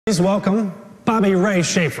Please welcome Bobby Ray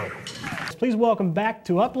Shafer. Please welcome back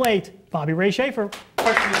to Up Late, Bobby Ray Shafer.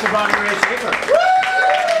 Mr. Bobby Ray Shafer.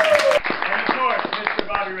 And of course, Mr.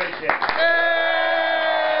 Bobby Ray Shafer.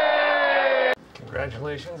 Hey!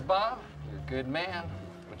 Congratulations, Bob. You're a good man.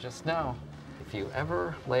 But just know, if you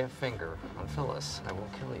ever lay a finger on Phyllis, I will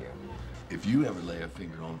kill you. If you ever lay a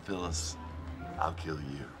finger on Phyllis, I'll kill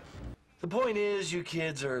you. The point is, you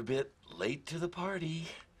kids are a bit late to the party.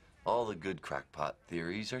 All the good crackpot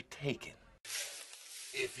theories are taken.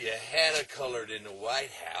 If you had it colored in the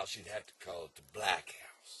White House, you'd have to call it the Black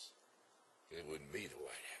House. It wouldn't be the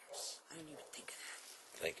White House. I didn't even think of that.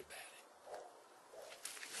 Think about it.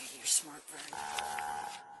 Maybe you're smart,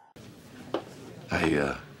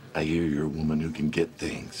 Vern. I hear you're a woman who can get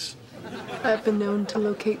things. I've been known to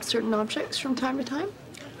locate certain objects from time to time.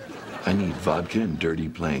 I need vodka and dirty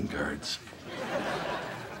playing cards.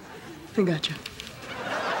 I gotcha.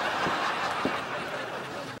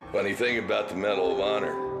 Funny thing about the Medal of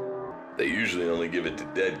Honor, they usually only give it to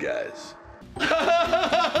dead guys.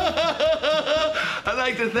 I'd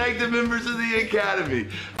like to thank the members of the Academy.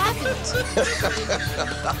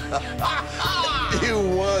 You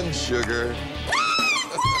won, sugar.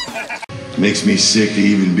 Makes me sick to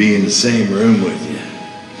even be in the same room with you.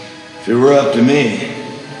 If it were up to me,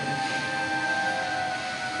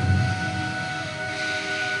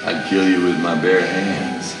 I'd kill you with my bare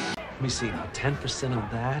hands. Let me see, about 10% of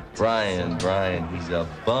that. Brian, he's a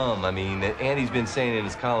bum. I mean, Andy's been saying in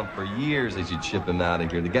his column for years they should ship him out of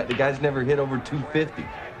here. The guy's never hit over 250.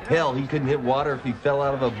 Hell, he couldn't hit water if he fell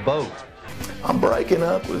out of a boat. I'm breaking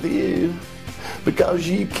up with you because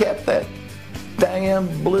you kept that damn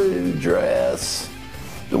blue dress,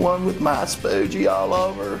 the one with my spoogie all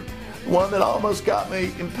over, the one that almost got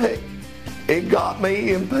me impeached. It got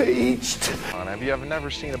me impeached. Have you ever never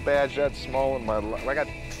seen a badge that small in my life? I got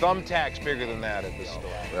thumbtacks bigger than that at this store.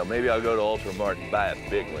 Well, maybe I'll go to Ultramart and buy a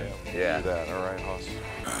big one. Yeah. Do that, all right, Hoss?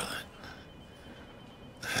 Darling,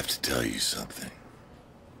 I have to tell you something.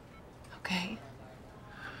 Okay.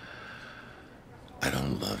 I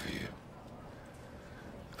don't love you.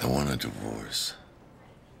 I want a divorce.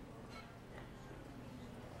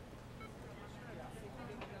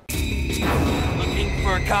 Looking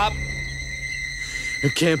for a cop?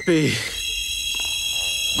 It can't be.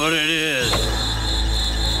 But it is.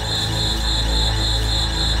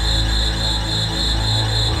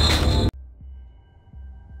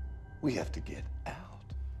 We have to get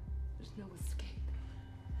out. There's no escape.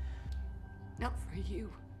 Not for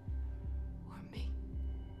you or me.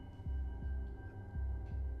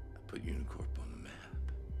 I put Unicorp on the map.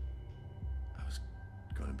 I was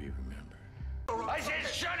gonna be remembered. I said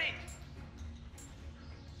shut it!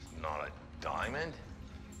 Not a diamond.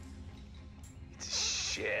 It's a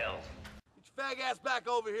shell. Get your fag ass back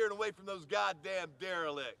over here and away from those goddamn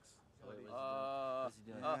derelicts.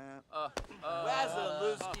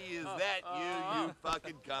 Wasilewski, is that you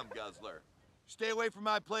fucking cum guzzler? Stay away from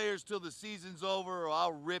my players till the season's over or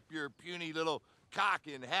I'll rip your puny little cock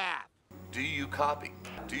in half. Do you copy?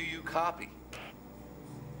 Do you copy?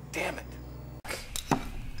 Damn it.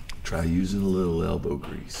 Try using a little elbow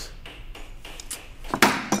grease.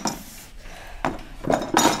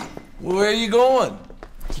 Where are you going?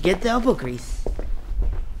 To get the elbow grease.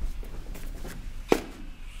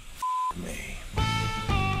 Me.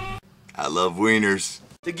 I love wieners.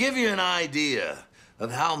 To give you an idea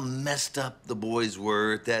of how messed up the boys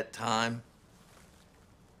were at that time,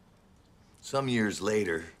 some years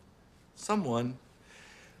later, someone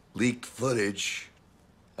leaked footage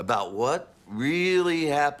about what really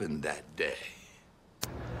happened that day.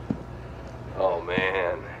 Oh,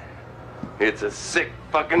 man. It's a sick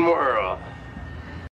fucking world.